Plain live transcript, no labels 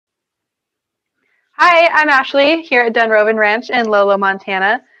Hi, I'm Ashley here at Dunrovin Ranch in Lolo,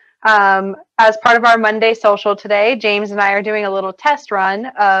 Montana. As part of our Monday social today, James and I are doing a little test run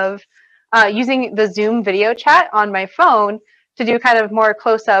of using the Zoom video chat on my phone to do kind of more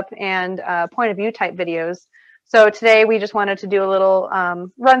close-up and point of view type videos. So today we just wanted to do a little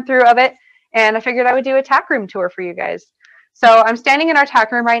run through of it, and I figured I would do a tack room tour for you guys. So I'm standing in our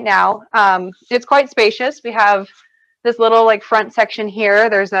tack room right now. It's quite spacious. We have this little like front section here.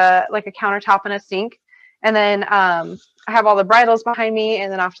 There's a countertop and a sink, and then I have all the bridles behind me,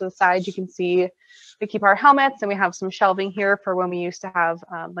 and then off to the side you can see we keep our helmets, and we have some shelving here for when we used to have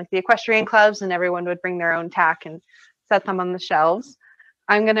like the equestrian clubs, and everyone would bring their own tack and set them on the shelves.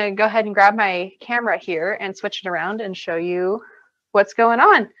 I'm gonna go ahead and grab my camera here and switch it around and show you what's going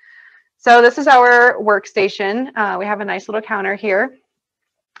on. So this is our workstation. We have a nice little counter here.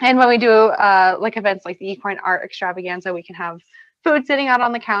 And when we do like events like the Equine Art Extravaganza, we can have food sitting out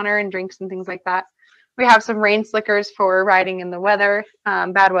on the counter and drinks and things like that. We have some rain slickers for riding in the weather,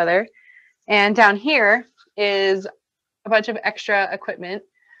 bad weather. And down here is a bunch of extra equipment.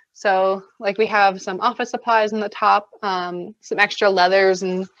 So like we have some office supplies on the top, some extra leathers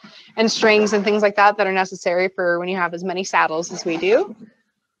and strings and things like that that are necessary for when you have as many saddles as we do.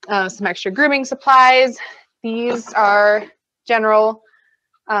 Some extra grooming supplies. These are general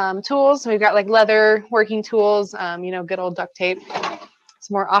tools. So we've got like leather working tools, good old duct tape,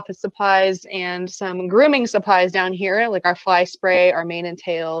 some more office supplies, and some grooming supplies down here, like our fly spray, our mane and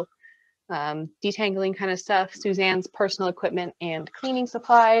tail, detangling kind of stuff, Suzanne's personal equipment, and cleaning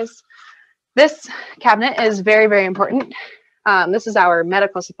supplies. This cabinet is very, very important. This is our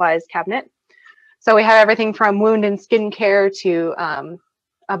medical supplies cabinet. So we have everything from wound and skin care to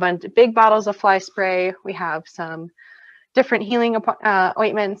a bunch of big bottles of fly spray. We have some different healing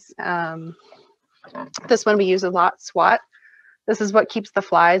ointments. This one we use a lot, SWAT. This is what keeps the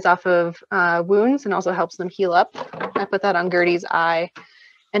flies off of wounds and also helps them heal up. I put that on Gertie's eye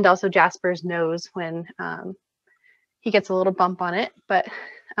and also Jasper's nose when he gets a little bump on it. But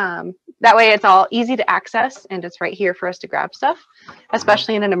that way it's all easy to access, and it's right here for us to grab stuff,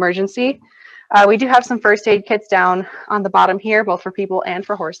 especially in an emergency. We do have some first aid kits down on the bottom here, both for people and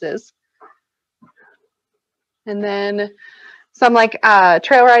for horses. And then some like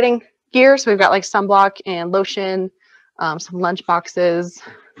trail riding gear. So we've got like sunblock and lotion, some lunch boxes,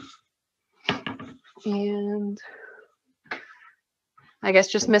 and I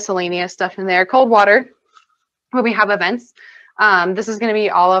guess just miscellaneous stuff in there. Cold water when we have events. This is going to be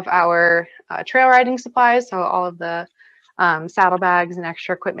all of our trail riding supplies. So all of the saddlebags and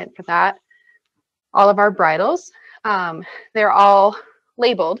extra equipment for that. All of our bridles. They're all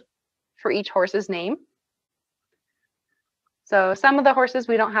labeled for each horse's name. So some of the horses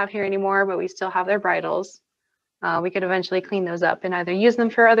we don't have here anymore, but we still have their bridles. We could eventually clean those up and either use them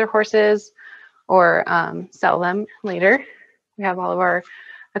for other horses or sell them later. We have all of our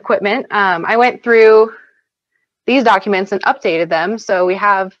equipment. I went through these documents and updated them. So we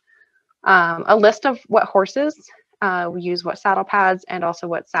have a list of what horses we use, what saddle pads, and also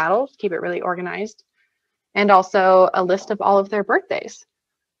what saddles, keep it really organized, and also a list of all of their birthdays.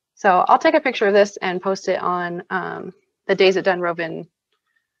 So I'll take a picture of this and post it on the Days at Dunrovin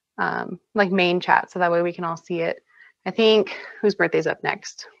like main chat, so that way we can all see it. I think whose birthday's up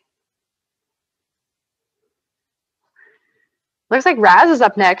next? Looks like Raz is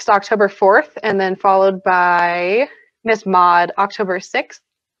up next, October 4th, and then followed by Miss Maud, October 6th.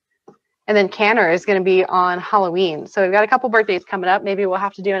 And then Canner is going to be on Halloween. So we've got a couple birthdays coming up. Maybe we'll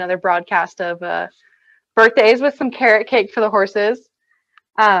have to do another broadcast of birthdays with some carrot cake for the horses.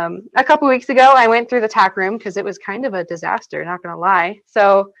 A couple weeks ago, I went through the tack room because it was kind of a disaster, not going to lie.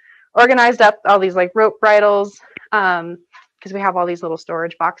 So organized up all these like rope bridles because we have all these little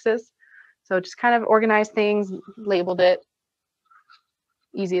storage boxes. So just kind of organized things, labeled it,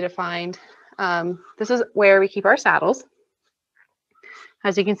 easy to find. This is where we keep our saddles.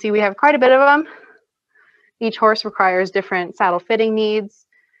 As you can see, we have quite a bit of them. Each horse requires different saddle fitting needs,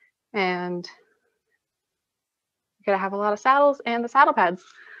 and you gotta have a lot of saddles and the saddle pads.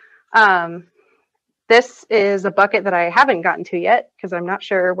 This is a bucket that I haven't gotten to yet because I'm not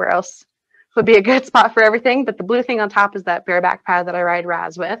sure where else would be a good spot for everything, but the blue thing on top is that bareback pad that I ride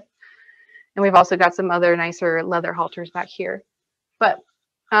Raz with. And we've also got some other nicer leather halters back here. But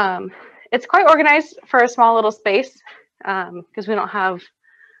it's quite organized for a small little space because we don't have,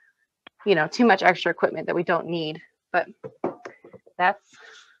 too much extra equipment that we don't need. But that's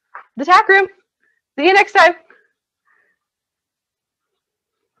the tack room. See you next time.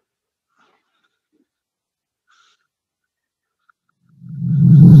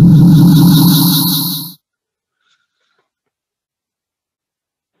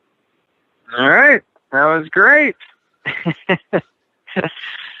 All right. That was great. That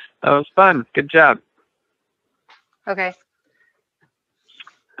was fun. Good job. Okay.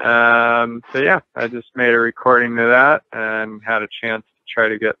 So yeah, I just made a recording of that and had a chance to try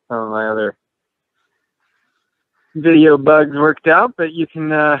to get some of my other video bugs worked out, but you can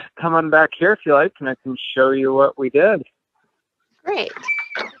come on back here if you like, and I can show you what we did. Great.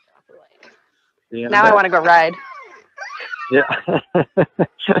 See you in a Now bit. I want to go ride. Yeah.